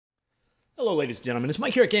Hello ladies and gentlemen, it's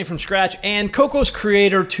Mike here at Game From Scratch, and Cocos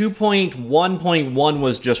Creator 2.1.1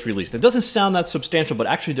 was just released. It doesn't sound that substantial, but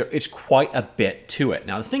actually there is quite a bit to it.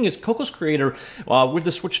 Now the thing is, Cocos Creator, with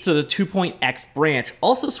the switch to the 2.x branch,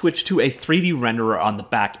 also switched to a 3D renderer on the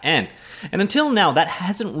back end. And until now, that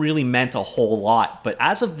hasn't really meant a whole lot, but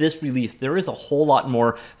as of this release, there is a whole lot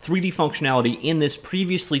more 3D functionality in this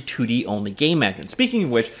previously 2D only game engine. Speaking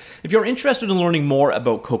of which, if you're interested in learning more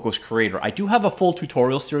about Cocos Creator, I do have a full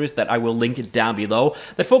tutorial series that I will link it down below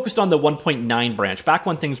that focused on the 1.9 branch, back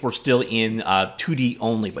when things were still in 2D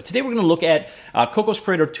only. But today we're going to look at Cocos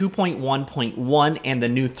Creator 2.1.1 and the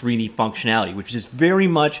new 3D functionality, which is very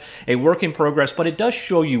much a work in progress, but it does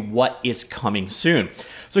show you what is coming soon.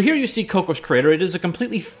 So here you see Cocos Creator. It is a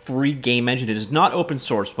completely free game engine. It is not open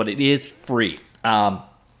source, but it is free.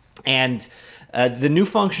 The new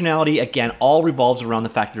functionality, again, all revolves around the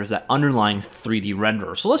fact that there's that underlying 3D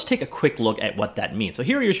renderer. So let's take a quick look at what that means. So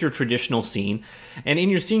here is your traditional scene. And in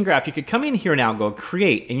your scene graph, you could come in here now and go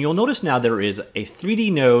create. And you'll notice now there is a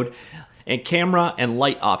 3D node and camera and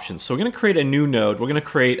light options. So we're going to create a new node. We're going to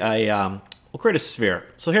create a, we'll create a sphere.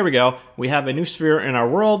 So here we go. We have a new sphere in our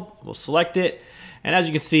world. We'll select it. And as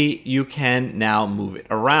you can see, you can now move it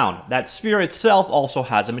around. That sphere itself also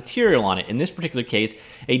has a material on it. In this particular case,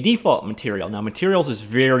 a default material. Now, materials is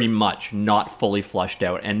very much not fully fleshed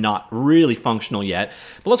out and not really functional yet.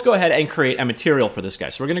 But let's go ahead and create a material for this guy.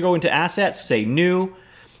 So we're going to go into Assets, say New,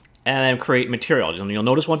 and then create material. And you'll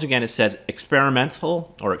notice once again it says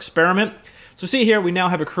Experimental or Experiment. So see here, we now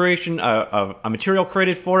have a creation of a material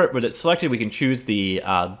created for it. With it selected, we can choose the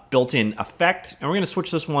built-in effect. And we're going to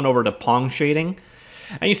switch this one over to Pong Shading.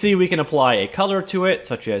 And you see we can apply a color to it,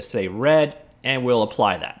 such as, say, red, and we'll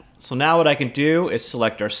apply that. So now what I can do is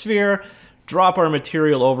select our sphere, drop our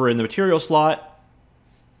material over in the material slot,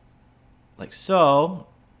 like so,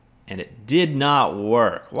 and it did not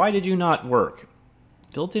work. Why did you not work?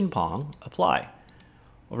 Built-in Pong, apply.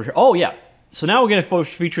 Over here, oh yeah. So now we're going to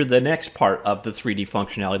feature the next part of the 3D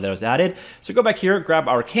functionality that was added. So go back here, grab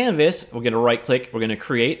our canvas, we're going to right click, we're going to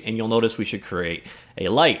create, and you'll notice we should create a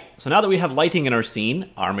light. So now that we have lighting in our scene,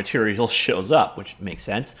 our material shows up, which makes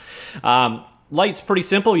sense. Light's pretty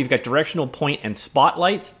simple. You've got directional, point, and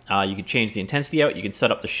spotlights. You can change the intensity out. You can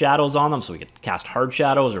set up the shadows on them, so we can cast hard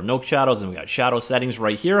shadows or no shadows, and we got shadow settings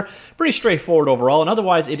right here. Pretty straightforward overall, and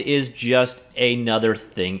otherwise it is just another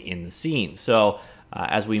thing in the scene. So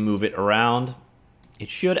as we move it around, it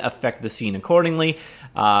should affect the scene accordingly.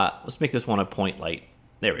 Let's make this one a point light.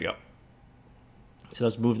 There we go. So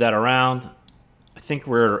let's move that around. I think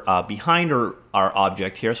we're behind our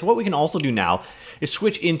object here. So what we can also do now is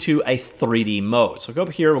switch into a 3D mode. So go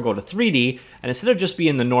up here, we'll go to 3D, and instead of just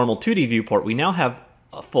being the normal 2D viewport, we now have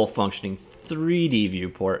a full functioning 3D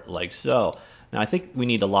viewport like so. Now I think we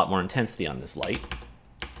need a lot more intensity on this light.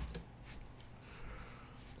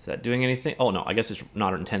 Is that doing anything? Oh no, I guess it's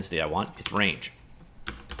not intensity I want, it's range.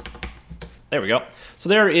 There we go. So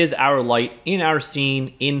there is our light in our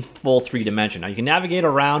scene in full 3 dimension. Now you can navigate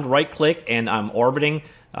around, right click, and I'm orbiting.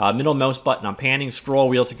 Middle mouse button, I'm panning, scroll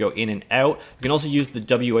wheel to go in and out. You can also use the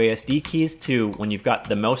WASD keys to, when you've got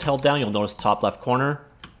the mouse held down, you'll notice the top left corner,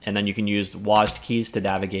 and then you can use WASD keys to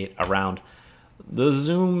navigate around the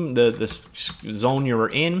zoom, the zone you're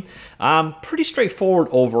in. Pretty straightforward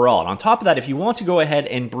overall. And on top of that, if you want to go ahead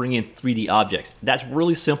and bring in 3D objects, that's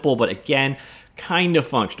really simple, but again, kind of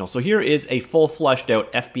functional. So here is a full fleshed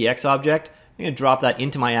out FBX object. I'm going to drop that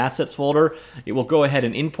into my assets folder. It will go ahead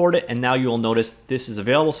and import it, and now you will notice this is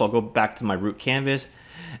available. So I'll go back to my root canvas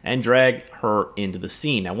and drag her into the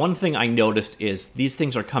scene. Now, one thing I noticed is these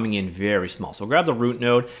things are coming in very small. So grab the root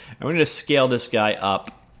node, and we're going to scale this guy up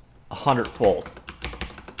 100-fold.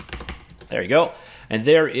 There you go. And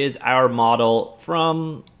there is our model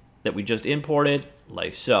from that we just imported,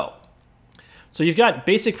 like so. So you've got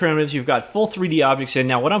basic primitives, you've got full 3D objects in.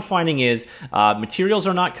 Now what I'm finding is materials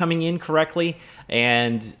are not coming in correctly,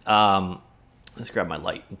 and let's grab my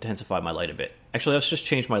light, intensify my light a bit. Actually, let's just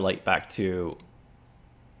change my light back to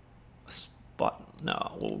spot.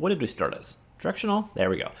 No, what did we start as? Directional?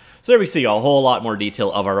 There we go. So there we see a whole lot more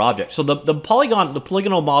detail of our object. So the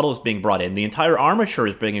polygonal model is being brought in. The entire armature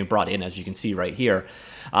is being brought in, as you can see right here.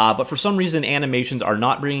 But for some reason, animations are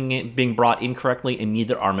not being brought in correctly, and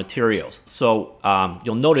neither are materials. So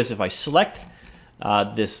you'll notice if I select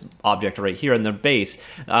this object right here in the base,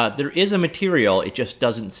 there is a material, it just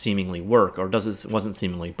doesn't seemingly work, or wasn't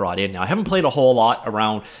seemingly brought in. Now I haven't played a whole lot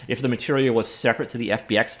around if the material was separate to the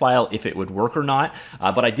FBX file, if it would work or not,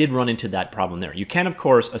 but I did run into that problem there. You can of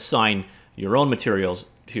course assign your own materials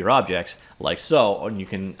to your objects like so, and you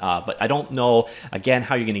can but I don't know again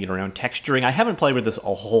how you're going to get around texturing. I haven't played with this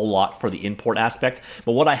a whole lot for the import aspect,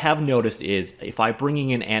 but what I have noticed is if I'm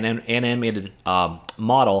bringing in an animated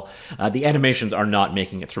model, the animations are not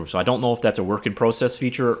making it through. So I don't know if that's a work in process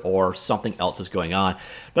feature or something else is going on.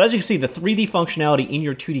 But as you can see, the 3D functionality in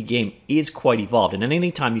your 2D game is quite evolved, and at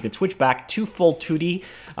any time you can switch back to full 2D,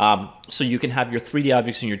 so you can have your 3D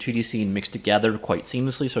objects and your 2D scene mixed together quite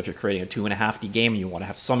seamlessly. So if you're creating a 2.5D game and you want to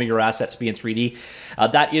have some of your assets be in 3D,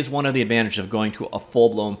 that is one of the advantages of going to a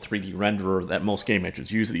full-blown 3D renderer that most game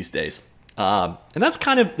engines use these days. And that's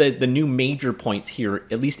kind of the new major points here,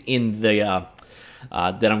 at least in the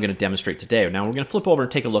that I'm going to demonstrate today. Now we're going to flip over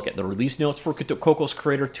and take a look at the release notes for Cocos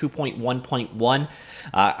Creator 2.1.1.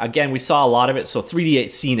 Again, we saw a lot of it. So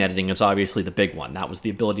 3D scene editing is obviously the big one. That was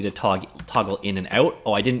the ability to toggle in and out.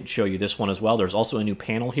 Oh, I didn't show you this one as well. There's also a new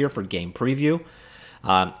panel here for game preview.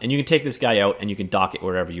 And you can take this guy out and you can dock it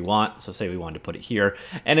wherever you want. So say we wanted to put it here.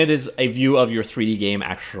 And it is a view of your 3D game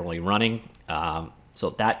actually running.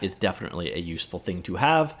 So that is definitely a useful thing to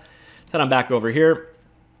have. Then I'm back over here.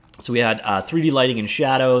 So we had 3D lighting and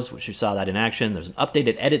shadows, which you saw that in action. There's an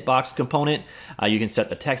updated edit box component. You can set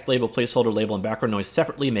the text label, placeholder label, and background noise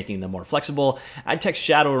separately, making them more flexible. Add text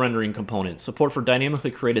shadow rendering components. Support for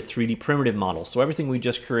dynamically created 3D primitive models. So everything we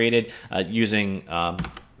just created using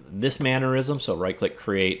this mannerism. So right-click,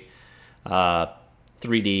 create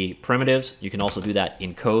 3D primitives. You can also do that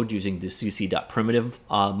in code using the cc.primitive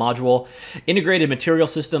module. Integrated material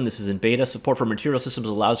system. This is in beta. Support for material systems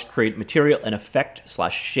allows to create material and effect /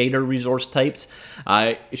 shader resource types.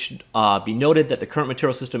 It should be noted that the current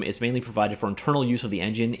material system is mainly provided for internal use of the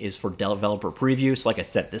engine, is for developer preview. So like I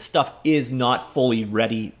said, this stuff is not fully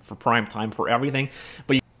ready for prime time for everything,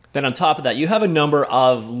 but then on top of that, you have a number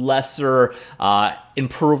of lesser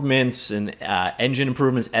improvements and engine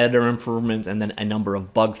improvements, editor improvements, and then a number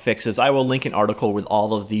of bug fixes. I will link an article with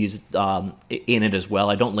all of these in it as well.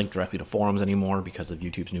 I don't link directly to forums anymore because of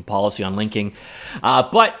YouTube's new policy on linking.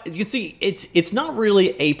 But you see, it's not really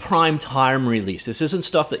a prime time release. This isn't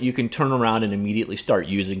stuff that you can turn around and immediately start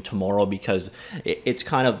using tomorrow because it's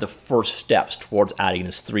kind of the first steps towards adding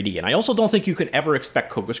this 3D. And I also don't think you can ever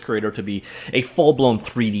expect Cocos Creator to be a full-blown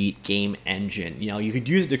 3D game engine. You know, you could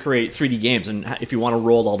use it to create 3D games, and if you want to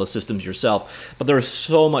roll all the systems yourself, but there's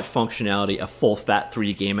so much functionality a full fat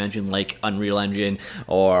 3D game engine like Unreal Engine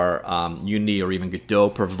or Unity or even Godot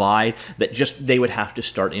provide that just they would have to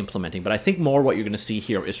start implementing. But I think more what you're going to see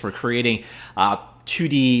here is for creating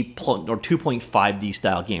 2D or 2.5D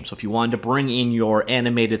style games. So if you wanted to bring in your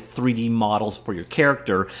animated 3D models for your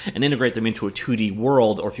character and integrate them into a 2D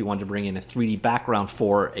world, or if you wanted to bring in a 3D background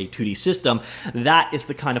for a 2D system, that is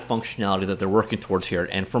the kind of functionality that they're working towards here.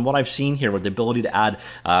 And from what I've seen here, with the ability to add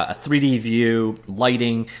a 3D view,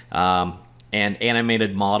 lighting, and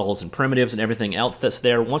animated models and primitives and everything else that's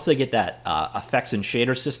there, once they get that effects and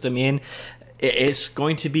shader system in, it's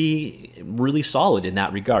going to be really solid in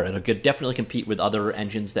that regard. It'll definitely compete with other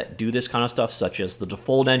engines that do this kind of stuff, such as the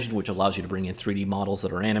Default engine, which allows you to bring in 3D models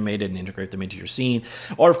that are animated and integrate them into your scene,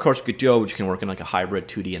 or of course Godot, which can work in like a hybrid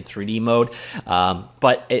 2D and 3D mode.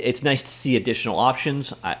 But it's nice to see additional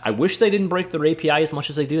options. I wish they didn't break their API as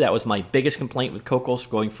much as they do. That was my biggest complaint with Cocos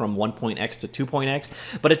going from 1.x to 2.x,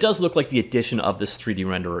 but it does look like the addition of this 3D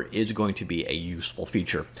renderer is going to be a useful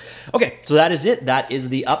feature. Okay, so that is it. That is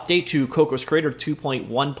the update to Cocos Creator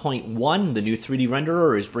 2.1.1. The new 3D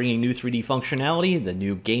renderer is bringing new 3D functionality, the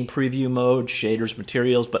new game preview mode, shaders,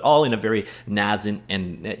 materials, but all in a very nascent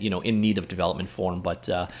and in need of development form. But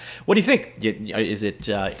what do you think? Is it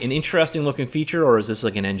an interesting looking feature, or is this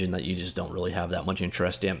like an engine that you just don't really have that much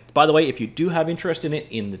interest in? By the way, if you do have interest in it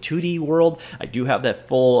in the 2D world, I do have that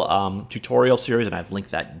full tutorial series, and I've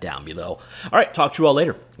linked that down below. All right, talk to you all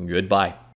later. Goodbye.